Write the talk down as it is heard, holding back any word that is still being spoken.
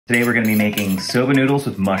Today we're gonna be making soba noodles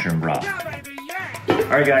with mushroom broth. All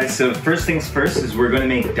right guys, so first things first is we're gonna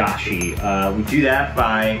make dashi. We do that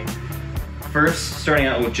by first starting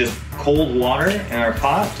out with just cold water in our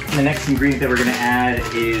pot. And the next ingredient that we're gonna add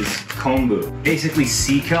is kombu, basically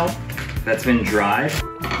sea kelp that's been dried.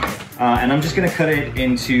 And I'm just gonna cut it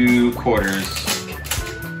into quarters.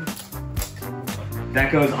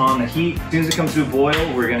 That goes on the heat. As soon as it comes to a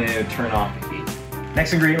boil, we're gonna turn off the heat.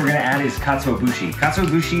 Next ingredient we're gonna add is katsuobushi.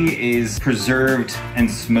 Katsuobushi is preserved and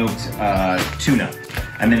smoked tuna.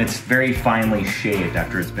 And then it's very finely shaved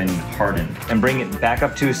after it's been hardened. And bring it back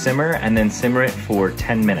up to a simmer and then simmer it for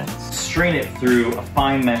 10 minutes. Strain it through a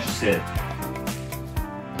fine mesh sieve.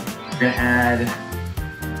 We're gonna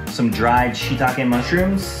add some dried shiitake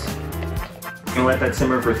mushrooms. We're gonna let that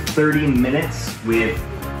simmer for 30 minutes with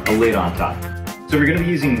a lid on top. So we're gonna be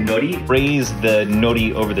using nori. Raise the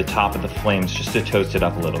nori over the top of the flames just to toast it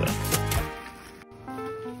up a little bit.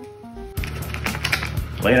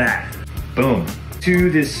 Look at that, boom. To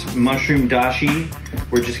this mushroom dashi,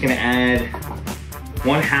 we're just gonna add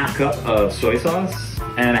 1/2 cup of soy sauce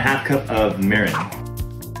and 1/2 cup of mirin.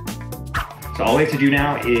 So all we have to do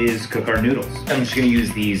now is cook our noodles. I'm just gonna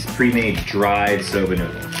use these pre-made dried soba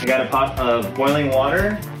noodles. I got a pot of boiling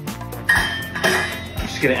water. I'm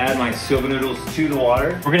just gonna add my soba noodles to the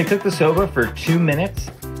water. We're gonna cook the soba for 2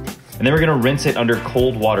 minutes, and then we're gonna rinse it under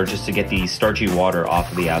cold water just to get the starchy water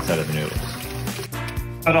off of the outside of the noodles.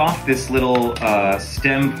 Cut off this little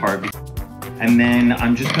stem part, and then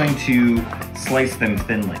I'm just going to slice them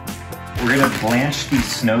thinly. We're gonna blanch these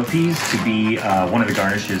snow peas to be one of the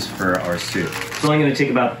garnishes for our soup. It's only gonna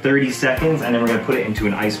take about 30 seconds, and then we're gonna put it into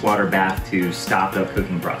an ice water bath to stop the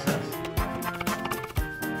cooking process.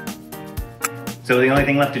 So the only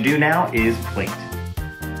thing left to do now is plate.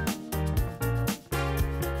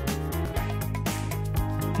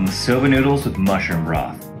 And soba noodles with mushroom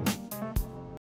broth.